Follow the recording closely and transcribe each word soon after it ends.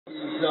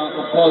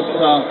Of course,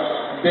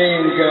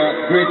 being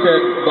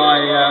greeted by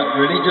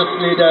religious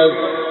leaders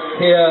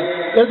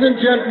here. Ladies and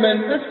gentlemen,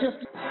 let's just...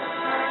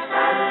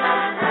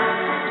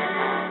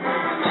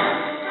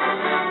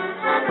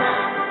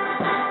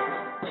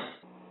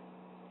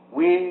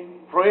 We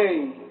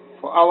pray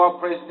for our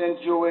President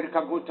Yoweri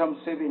Kaguta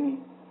Museveni,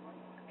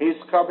 his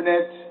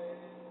cabinet,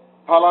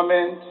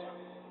 parliament,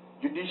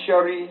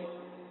 judiciary,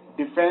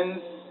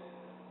 defense,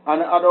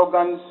 and other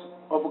organs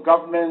of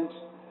government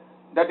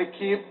that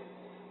keep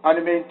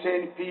and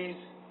maintain peace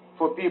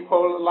for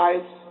people's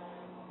lives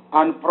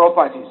and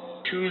properties.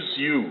 Choose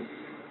you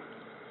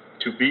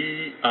to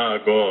be our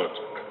God.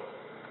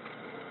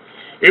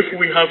 If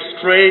we have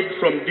strayed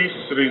from this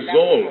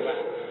resolve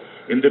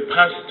in the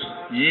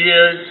past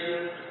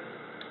years,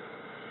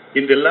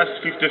 in the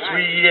last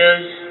 53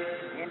 years,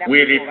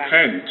 we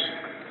repent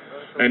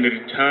and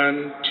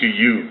return to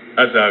you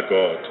as our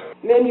God.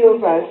 Many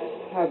of us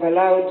have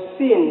allowed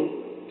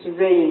sin to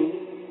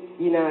reign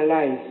in our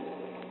lives,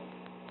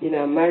 in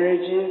our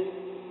marriages,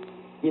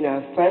 in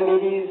our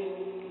families,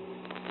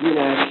 in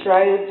our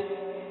tribes,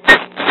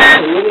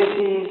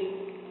 communities,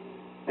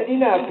 and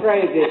in our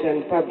private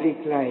and public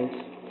lives.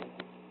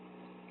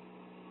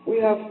 We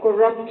have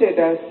corrupted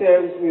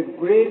ourselves with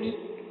greed,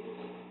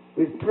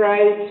 with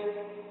pride,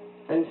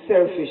 and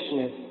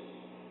selfishness.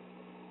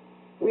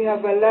 We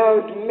have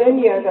allowed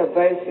many other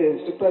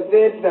vices to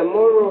pervade the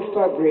moral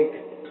fabric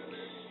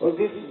of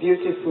this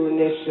beautiful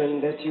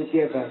nation that you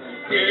gave us.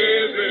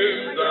 Give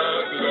him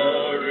the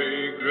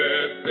glory,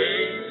 great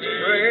things.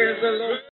 Praise the Lord.